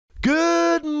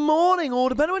morning, or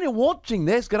depending when you're watching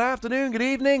this, good afternoon, good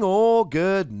evening, or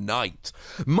good night.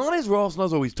 My name's Ross, and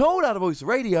as always told out of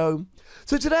Lv.X.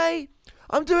 So today,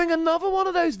 I'm doing another one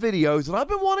of those videos that I've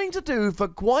been wanting to do for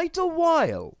quite a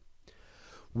while.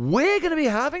 We're going to be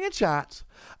having a chat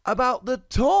about the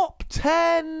top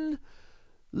 10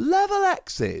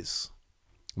 Lv.X's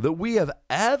that we have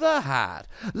ever had.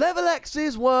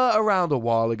 Lv.X's were around a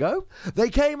while ago. They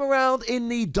came around in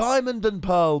the Diamond and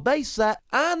Pearl base set,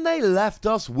 and they left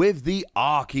us with the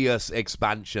Arceus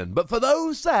expansion. But for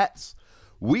those sets,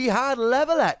 we had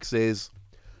Lv.X's,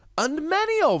 and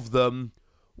many of them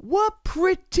were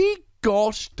pretty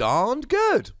gosh darned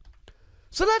good.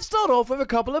 So let's start off with a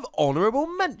couple of honourable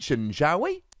mentions, shall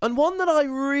we? And one that I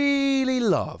really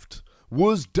loved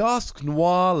was Dusk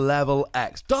Noir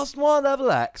Lv.X. Dusk Noir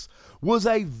Lv.X was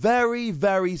a very,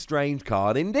 very strange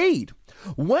card indeed.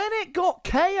 When it got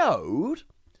KO'd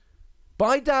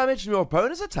by damage from your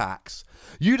opponent's attacks,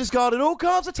 you discarded all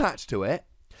cards attached to it,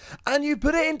 and you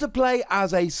put it into play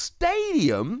as a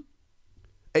stadium.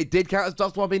 It did count as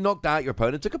Dusk Noir being knocked out, your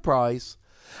opponent took a prize,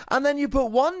 and then you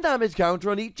put 1 damage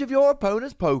counter on each of your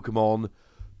opponent's Pokemon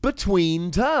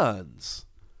between turns.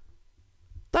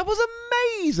 That was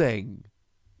amazing!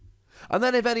 And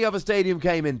then if any other stadium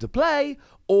came into play,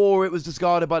 or it was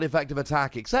discarded by defective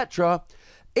attack, etc.,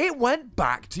 it went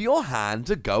back to your hand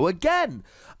to go again.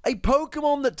 A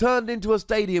Pokemon that turned into a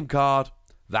stadium card,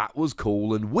 that was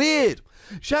cool and weird.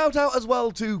 Shout out as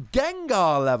well to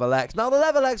Gengar Lv.X. Now, the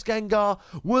Lv.X Gengar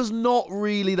was not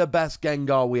really the best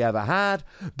Gengar we ever had,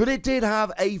 but it did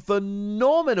have a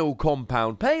phenomenal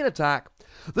compound pain attack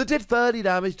that did 30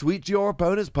 damage to each of your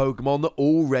opponent's Pokemon that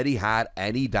already had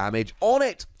any damage on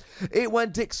it. It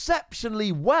went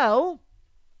exceptionally well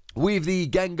with the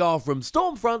Gengar from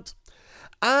Stormfront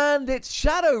and its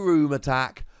Shadow Room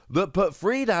attack that put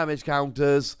 3 damage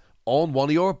counters on one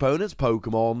of your opponent's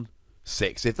Pokemon,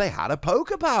 6 if they had a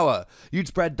Poké Power. You'd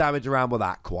spread damage around with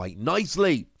that quite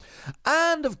nicely.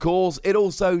 And of course, it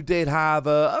also did have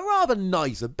a rather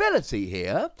nice ability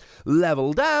here,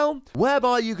 Level Down,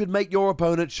 whereby you could make your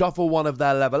opponent shuffle one of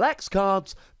their Lv.X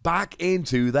cards back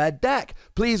into their deck.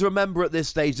 Please remember at this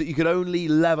stage that you could only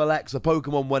Lv.X a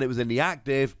Pokemon when it was in the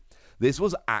active. This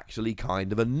was actually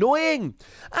kind of annoying.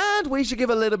 And we should give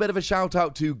a little bit of a shout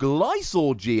out to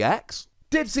Glysaur GX.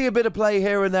 Did see a bit of play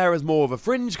here and there as more of a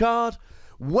fringe card.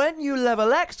 When you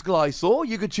Lv.X Glysaur,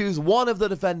 you could choose one of the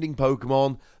defending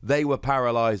Pokemon. They were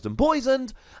paralyzed and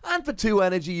poisoned, and for 2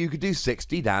 energy you could do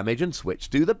 60 damage and switch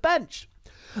to the bench.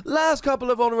 Last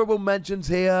couple of honourable mentions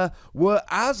here were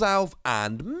Azalf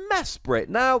and Mesprit.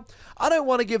 Now, I don't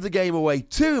want to give the game away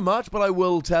too much, but I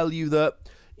will tell you that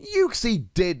Uxie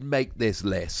did make this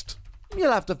list.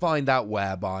 You'll have to find out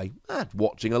whereby,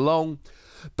 watching along.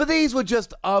 But these were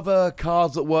just other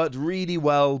cards that worked really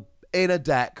well in a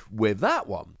deck with that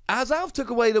one. Azalf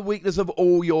took away the weakness of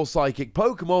all your Psychic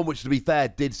Pokemon, which to be fair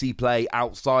did see play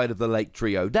outside of the late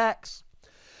trio decks.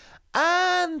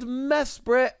 And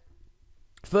Mesprit,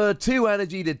 for 2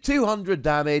 energy, did 200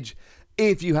 damage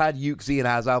if you had Uxie and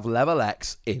Azalf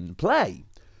Lv.X in play.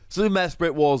 So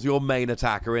Mesprit was your main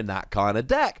attacker in that kind of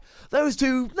deck. Those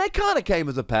two, they kind of came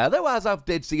as a pair, though Azalf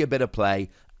did see a bit of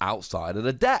play outside of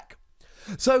the deck.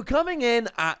 So coming in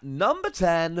at number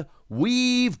 10,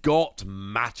 we've got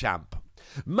Machamp.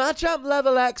 Machamp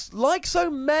Lv.X, like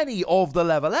so many of the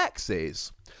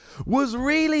Lv.X's, was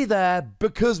really there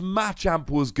because Machamp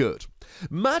was good.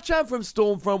 Machamp from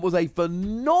Stormfront was a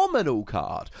phenomenal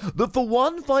card that for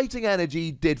 1 fighting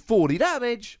energy did 40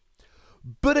 damage,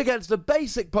 but against a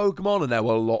basic Pokemon, and there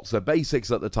were lots of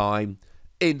basics at the time,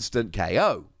 instant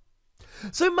KO.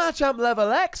 So Machamp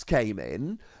Lv.X came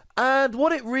in, and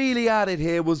what it really added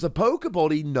here was the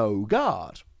Pokebody No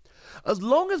Guard. As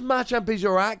long as Machamp is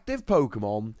your active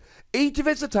Pokemon, each of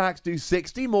its attacks do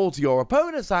 60 more to your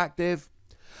opponent's active,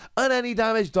 and any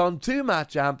damage done to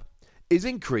Machamp is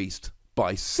increased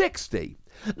by 60.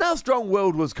 Now, Strong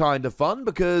Willed was kind of fun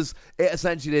because it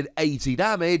essentially did 80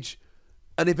 damage,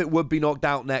 and if it would be knocked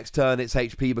out next turn, its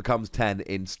HP becomes 10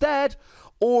 instead,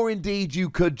 or indeed you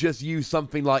could just use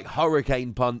something like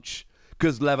Hurricane Punch,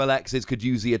 because Lv.X's could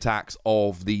use the attacks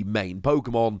of the main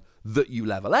Pokemon that you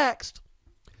Lv.X'd.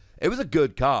 It was a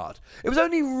good card. It was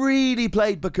only really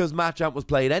played because Machamp was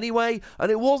played anyway, and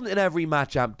it wasn't in every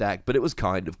Machamp deck, but it was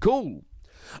kind of cool.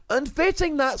 And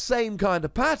fitting that same kind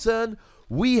of pattern,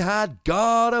 we had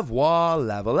Gardevoir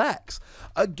Lv.X.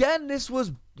 Again, this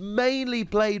was mainly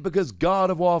played because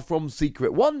Gardevoir from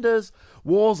Secret Wonders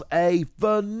was a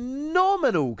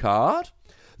phenomenal card.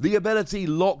 The ability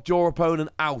locked your opponent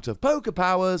out of Poké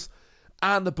Powers,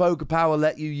 and the Poké Power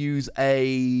let you use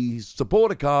a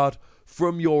supporter card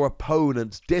from your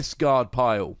opponent's discard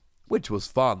pile. which was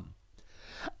fun.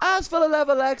 As for the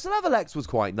Lv.X was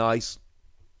quite nice.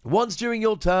 Once during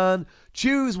your turn,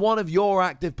 choose one of your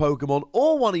active Pokemon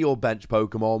or one of your bench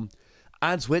Pokemon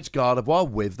and switch Gardevoir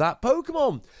with that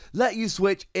Pokemon. Let you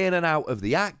switch in and out of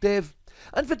the active.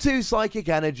 And for 2 Psychic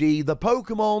Energy, the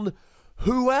Pokemon,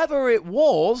 whoever it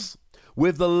was,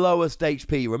 with the lowest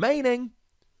HP remaining,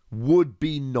 would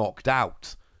be knocked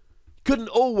out. Couldn't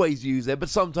always use it, but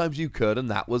sometimes you could,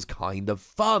 and that was kind of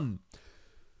fun.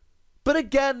 But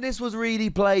again, this was really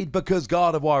played because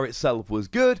Gardevoir itself was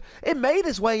good. It made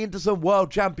its way into some World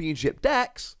Championship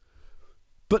decks,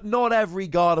 but not every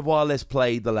Gardevoir list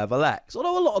played the Lv.X,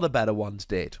 although a lot of the better ones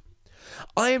did.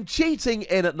 I am cheating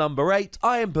in at number 8.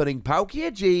 I am putting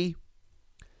Palkia G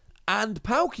and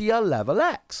Palkia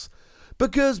Lv.X,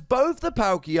 because both the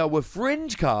Palkia were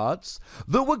fringe cards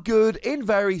that were good in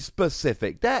very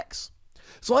specific decks.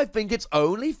 So I think it's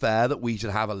only fair that we should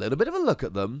have a little bit of a look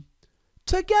at them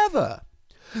together.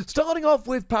 Starting off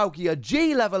with Palkia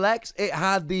G Lv.X, it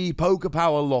had the Poker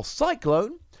Power Lost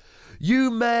Cyclone.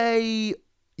 You may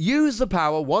use the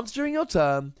power once during your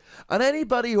turn, and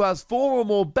anybody who has 4 or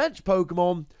more bench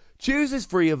Pokemon chooses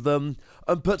 3 of them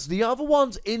and puts the other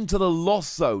ones into the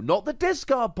Lost Zone, not the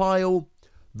discard pile,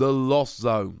 the Lost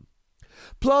Zone.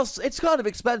 Plus, it's kind of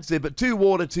expensive, but 2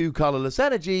 water, 2 colorless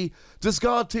energy,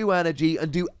 discard 2 energy,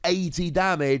 and do 80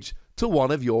 damage to one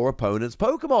of your opponent's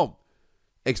Pokemon.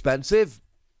 Expensive?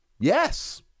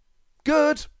 Yes.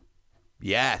 Good?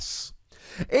 Yes.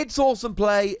 It saw some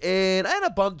play in a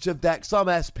bunch of decks, some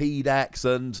SP decks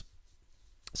and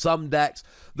some decks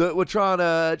that were trying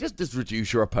to just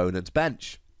reduce your opponent's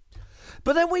bench.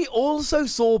 But then we also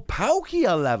saw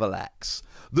Palkia Lv.X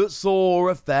that saw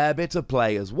a fair bit of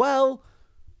play as well.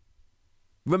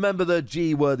 Remember the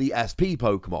G were the SP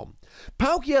Pokemon.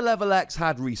 Palkia Lv.X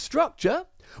had Restructure.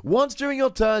 Once during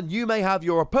your turn, you may have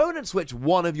your opponent switch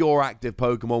one of your active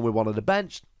Pokemon with one of the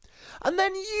bench, and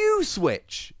then you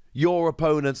switch your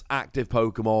opponent's active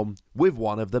Pokemon with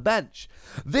one of the bench.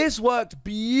 This worked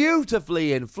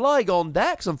beautifully in Flygon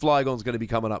decks, and Flygon's going to be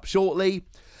coming up shortly,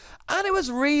 and it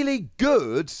was really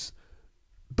good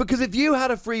because if you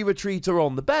had a free retreater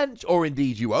on the bench, or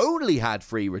indeed you only had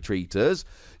free retreaters,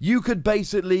 you could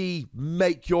basically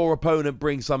make your opponent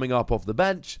bring something up off the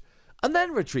bench and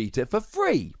then retreat it for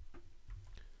free.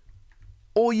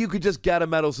 Or you could just get a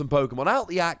Meddlesome Pokemon out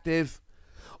the active,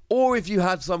 or if you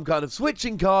had some kind of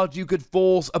switching card, you could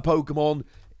force a Pokemon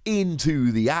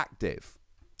into the active.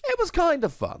 It was kind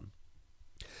of fun.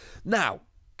 Now,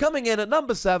 coming in at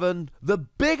number 7, the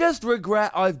biggest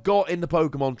regret I've got in the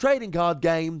Pokemon trading card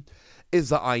game is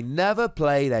that I never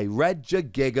played a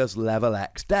Regigigas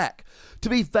Lv.X deck. To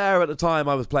be fair, at the time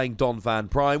I was playing Donphan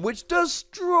Prime, which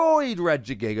destroyed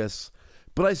Regigigas,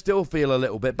 but I still feel a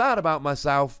little bit bad about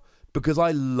myself because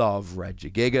I love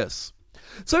Regigigas.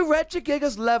 So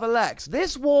Regigigas Lv.X,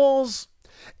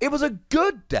 it was a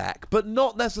good deck, but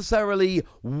not necessarily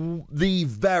the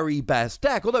very best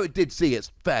deck, although it did see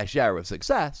its fair share of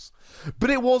success. But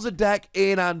it was a deck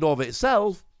in and of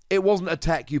itself. It wasn't a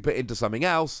tech you put into something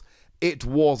else. It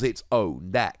was its own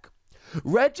deck.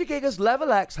 Regigigas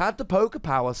Lv.X had the Poker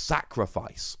Power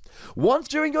Sacrifice. Once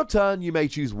during your turn, you may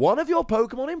choose one of your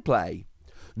Pokemon in play,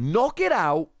 knock it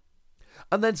out,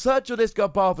 and then search your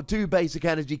discard pile for 2 basic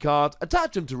energy cards,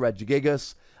 attach them to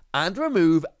Regigigas, and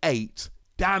remove 8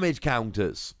 damage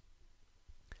counters.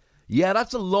 Yeah,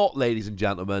 that's a lot, ladies and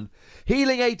gentlemen.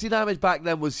 Healing 80 damage back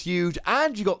then was huge,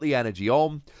 and you got the energy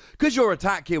on, because your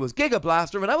attack here was Giga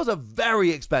Blaster, and that was a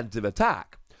very expensive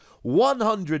attack.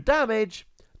 100 damage,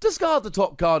 discard the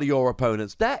top card of your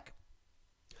opponent's deck,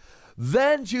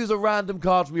 then choose a random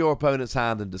card from your opponent's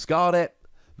hand and discard it.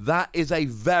 That is a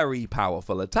very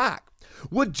powerful attack.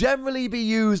 Would generally be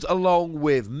used along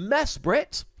with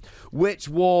Mesprit, which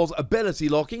was ability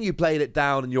locking. You played it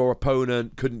down and your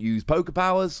opponent couldn't use Poker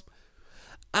Powers.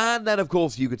 And then, of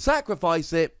course, you could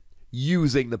sacrifice it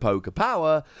using the Poker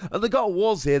Power. And the goal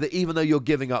was here that even though you're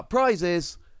giving up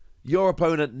prizes, your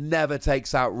opponent never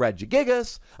takes out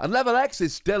Regigigas, and Lv.X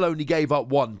still only gave up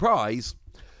 1 prize,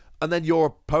 and then your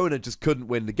opponent just couldn't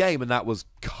win the game, and that was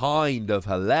kind of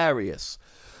hilarious.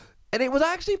 And it was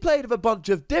actually played with a bunch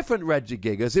of different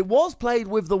Regigigas. It was played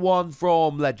with the one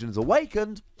from Legends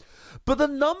Awakened, but the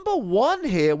number 1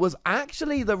 here was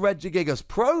actually the Regigigas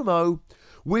promo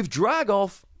with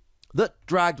Dragoff that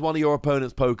dragged one of your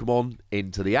opponent's Pokemon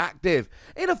into the active,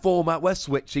 in a format where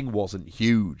switching wasn't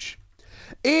huge.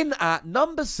 In at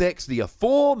number 6, the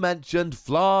aforementioned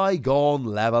Flygon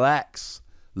Lv.X.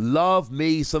 Love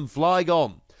me some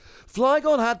Flygon.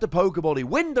 Flygon had the Pokebody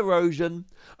Wind Erosion.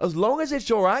 As long as it's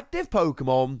your active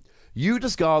Pokemon, you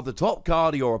discard the top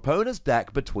card of your opponent's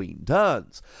deck between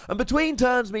turns. And between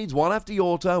turns means one after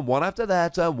your turn, one after their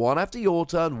turn, one after your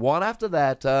turn, one after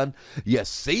their turn. You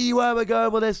see where we're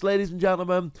going with this, ladies and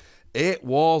gentlemen? It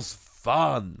was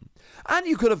fun. And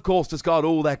you could, of course, discard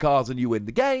all their cards and you win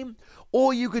the game,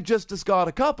 or you could just discard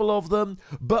a couple of them,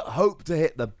 but hope to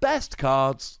hit the best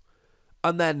cards,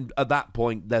 and then at that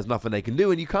point, there's nothing they can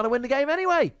do, and you kind of win the game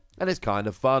anyway, and it's kind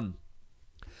of fun.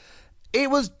 It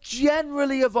was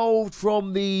generally evolved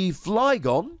from the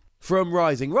Flygon from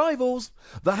Rising Rivals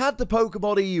that had the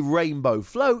Pokebody Rainbow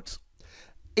Float.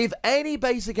 If any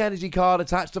basic energy card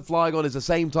attached to Flygon is the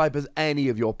same type as any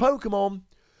of your Pokemon,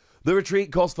 the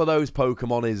retreat cost for those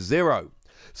Pokemon is 0.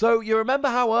 So you remember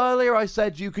how earlier I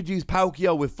said you could use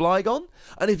Palkia with Flygon,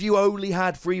 and if you only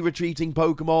had free retreating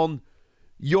Pokemon,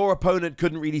 your opponent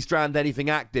couldn't really strand anything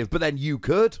active, but then you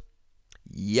could?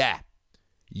 Yeah,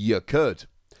 you could.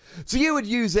 So you would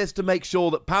use this to make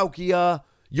sure that Palkia,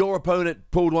 your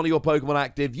opponent pulled one of your Pokemon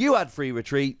active, you had free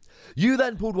retreat, you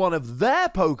then pulled one of their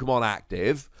Pokemon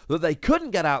active that they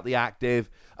couldn't get out the active,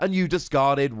 and you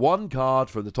discarded one card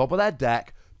from the top of their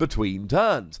deck between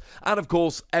turns. And of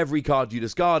course, every card you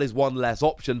discard is one less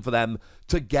option for them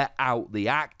to get out the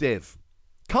active.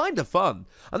 Kind of fun.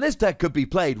 And this deck could be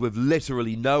played with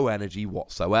literally no energy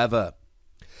whatsoever.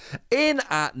 In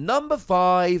at number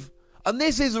 5, and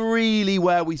this is really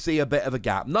where we see a bit of a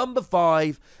gap. Number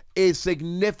 5 is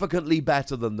significantly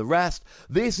better than the rest.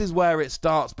 This is where it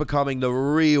starts becoming the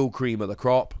real cream of the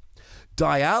crop.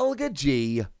 Dialga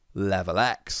G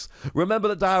Lv.X. Remember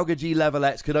that Dialga G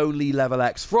Lv.X could only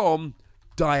Lv.X from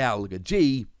Dialga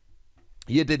G.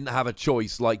 You didn't have a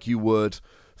choice like you would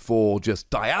for just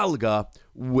Dialga,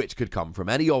 which could come from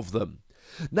any of them.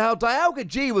 Now, Dialga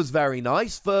G was very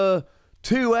nice for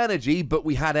 2 energy, but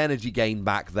we had energy gain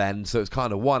back then, so it's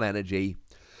kind of 1 energy.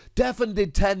 Deafen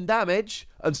did 10 damage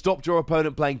and stopped your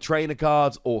opponent playing trainer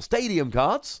cards or stadium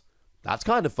cards. That's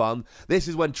kind of fun. This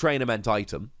is when trainer meant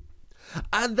item.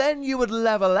 And then you would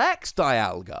Lv.X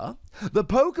Dialga. The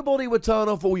Pokebody would turn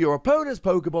off all your opponent's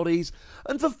Pokebodies,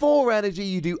 and for 4 energy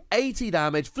you do 80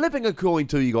 damage, flipping a coin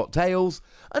till you got tails,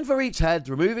 and for each head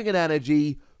removing an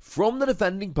energy from the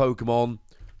defending Pokemon,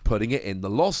 putting it in the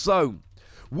loss zone.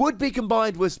 Would be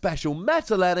combined with special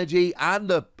metal energy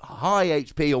and a high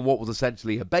HP on what was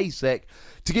essentially a basic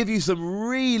to give you some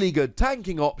really good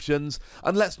tanking options.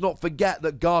 And let's not forget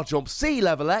that Garchomp C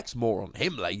Lv.X, more on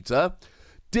him later,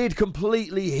 did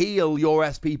completely heal your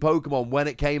SP Pokemon when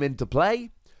it came into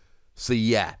play. So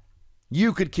yeah,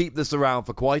 you could keep this around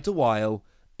for quite a while.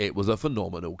 It was a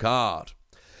phenomenal card.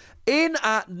 In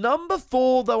at number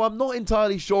 4, though I'm not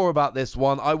entirely sure about this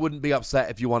one, I wouldn't be upset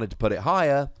if you wanted to put it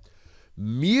higher,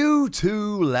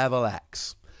 Mewtwo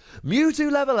Lv.X.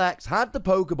 Mewtwo Lv.X had the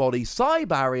Pokebody Psy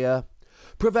Barrier,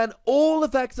 prevent all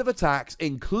effective attacks,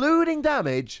 including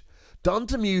damage, done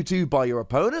to Mewtwo by your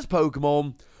opponent's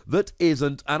Pokemon that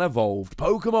isn't an evolved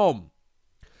Pokemon.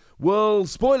 Well,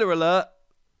 spoiler alert,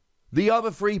 the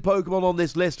other 3 Pokemon on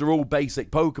this list are all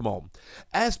basic Pokemon.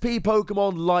 SP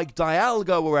Pokemon like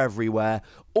Dialga were everywhere.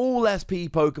 All SP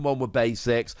Pokemon were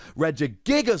basics.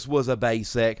 Regigigas was a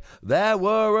basic. There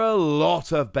were a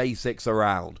lot of basics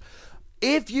around.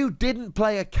 If you didn't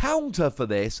play a counter for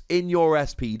this in your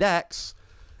SP decks,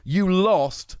 you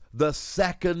lost the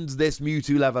second this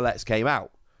Mewtwo Lv.X came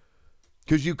out,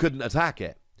 because you couldn't attack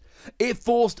it. It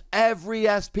forced every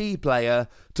SP player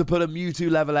to put a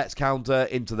Mewtwo Lv.X counter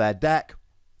into their deck,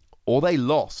 or they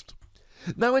lost.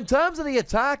 Now, in terms of the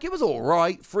attack, it was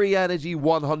alright. Free energy,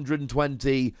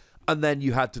 120, and then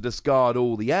you had to discard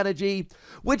all the energy,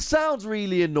 which sounds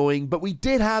really annoying, but we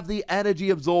did have the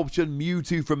energy absorption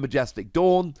Mewtwo from Majestic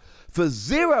Dawn. For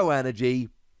 0 energy,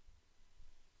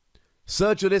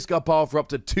 search your discard pile for up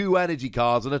to 2 energy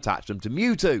cards and attach them to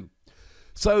Mewtwo.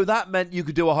 So that meant you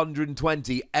could do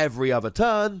 120 every other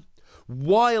turn,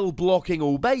 while blocking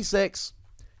all basics.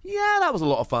 Yeah, that was a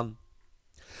lot of fun.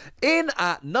 In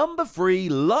at number 3,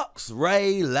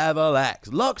 Luxray Lv.X.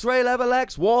 Luxray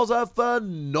Lv.X was a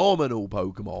phenomenal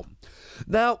Pokemon.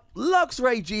 Now,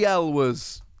 Luxray GL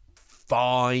was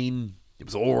fine. It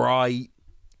was alright.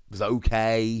 It was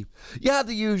okay. You had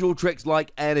the usual tricks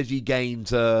like energy gain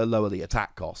to lower the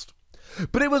attack cost.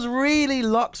 But it was really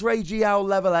Luxray GL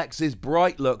Lv.X's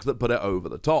bright look that put it over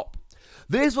the top.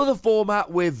 This was a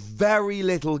format with very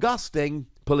little gusting,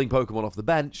 pulling Pokemon off the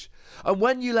bench, and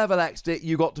when you Lv.X'd it,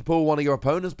 you got to pull one of your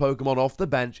opponent's Pokemon off the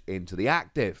bench into the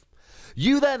active.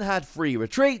 You then had free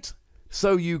retreat,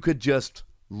 so you could just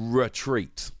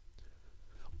retreat.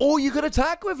 Or you could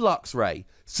attack with Luxray.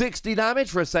 60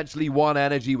 damage for essentially 1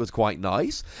 energy was quite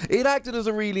nice. It acted as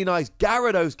a really nice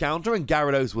Gyarados counter, and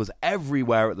Gyarados was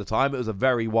everywhere at the time. It was a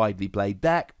very widely played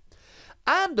deck.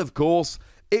 And, of course,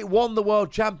 it won the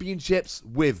World Championships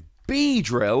with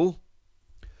Beedrill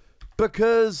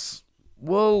because,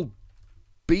 well,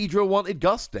 Beedrill wanted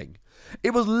gusting.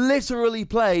 It was literally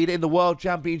played in the World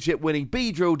Championship winning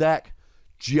Beedrill deck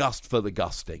just for the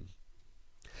gusting.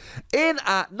 In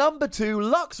at number 2,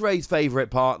 Luxray's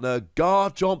favourite partner,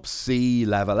 Garchomp C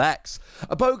Lv.X.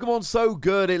 A Pokemon so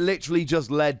good it literally just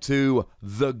led to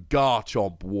the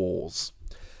Garchomp Wars,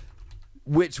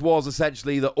 which was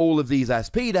essentially that all of these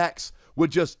SP decks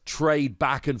would just trade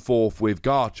back and forth with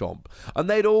Garchomp, and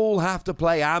they'd all have to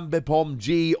play Ambipom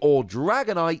G or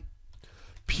Dragonite,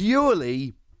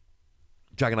 purely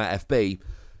Dragonite FB,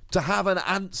 to have an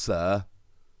answer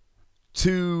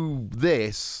to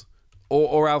this,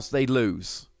 or else they'd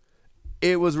lose.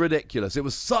 It was ridiculous. It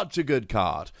was such a good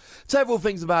card. Several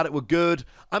things about it were good.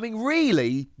 I mean,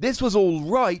 really, this was all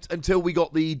right until we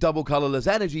got the double colorless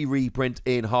energy reprint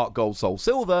in Heart Gold Soul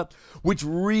Silver, which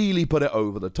really put it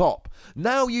over the top.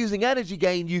 Now, using energy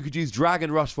gain, you could use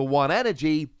Dragon Rush for 1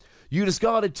 energy. You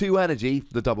discarded 2 energy,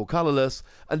 the double colorless,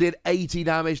 and did 80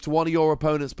 damage to one of your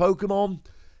opponent's Pokemon.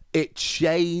 It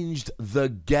changed the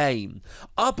game.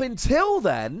 Up until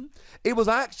then, it was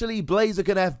actually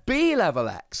Blaziken FB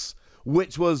Lv.X,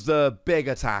 which was the big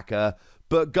attacker,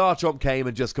 but Garchomp came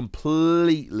and just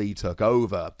completely took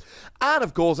over. And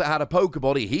of course, it had a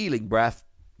Pokebody Healing Breath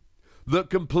that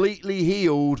completely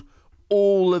healed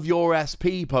all of your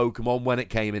SP Pokemon when it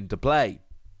came into play.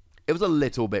 It was a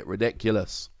little bit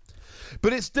ridiculous.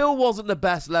 But it still wasn't the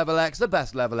best Lv.X. The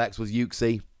best Lv.X was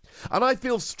Uxie. And I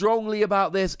feel strongly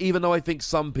about this, even though I think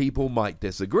some people might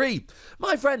disagree.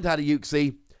 My friend had a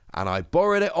Uxie, and I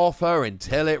borrowed it off her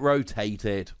until it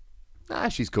rotated.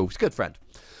 She's cool. She's a good friend.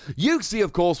 Uxie,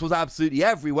 of course, was absolutely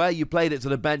everywhere. You played it to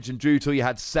the bench and drew till you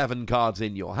had 7 cards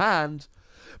in your hand.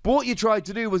 But what you tried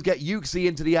to do was get Uxie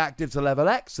into the active to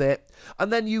Lv.X it,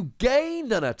 and then you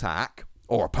gained an attack,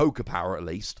 or a Poké Power at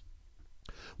least,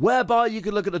 whereby you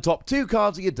could look at the top 2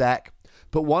 cards of your deck,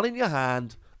 put one in your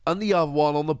hand, and the other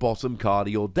one on the bottom card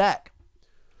of your deck.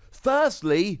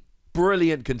 Firstly,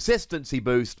 brilliant consistency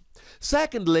boost.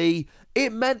 Secondly,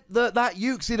 it meant that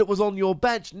Uxie that was on your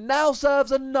bench now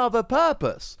serves another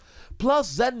purpose.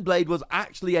 Plus, Zenblade was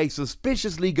actually a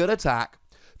suspiciously good attack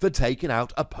for taking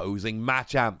out opposing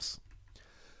Machamps.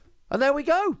 And there we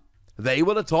go. They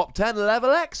were the top 10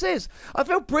 Lv.X's. I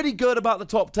feel pretty good about the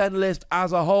top 10 list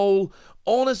as a whole.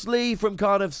 Honestly, from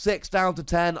kind of 6 down to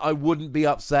 10, I wouldn't be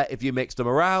upset if you mixed them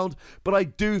around, but I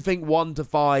do think 1 to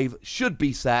 5 should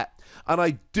be set, and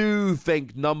I do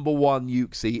think number 1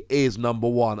 Uxie is number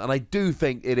 1, and I do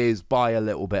think it is by a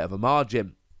little bit of a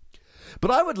margin.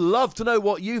 But I would love to know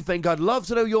what you think. I'd love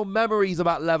to know your memories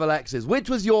about Lv.X's. Which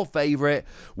was your favourite?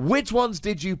 Which ones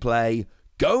did you play?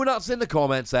 Go nuts in the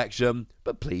comment section,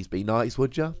 but please be nice,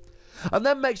 would ya? And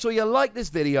then make sure you like this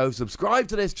video, subscribe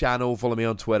to this channel, follow me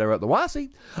on Twitter at the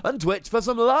Wassy, and Twitch for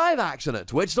some live action at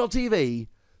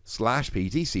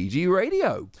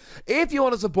twitch.tv/PTCGRadio. If you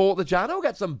want to support the channel,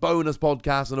 get some bonus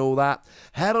podcasts and all that,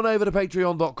 head on over to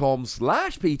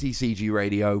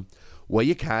patreon.com/PTCGRadio, where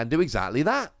you can do exactly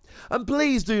that. And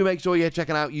please do make sure you're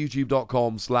checking out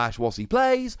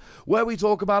youtube.com/WassyPlays, where we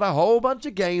talk about a whole bunch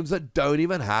of games that don't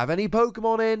even have any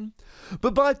Pokemon in.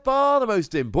 But by far the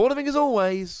most important thing, as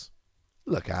always,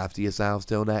 look after yourselves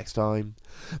till next time.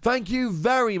 Thank you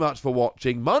very much for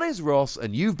watching. My name's Ross,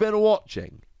 and you've been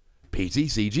watching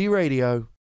PTCG Radio.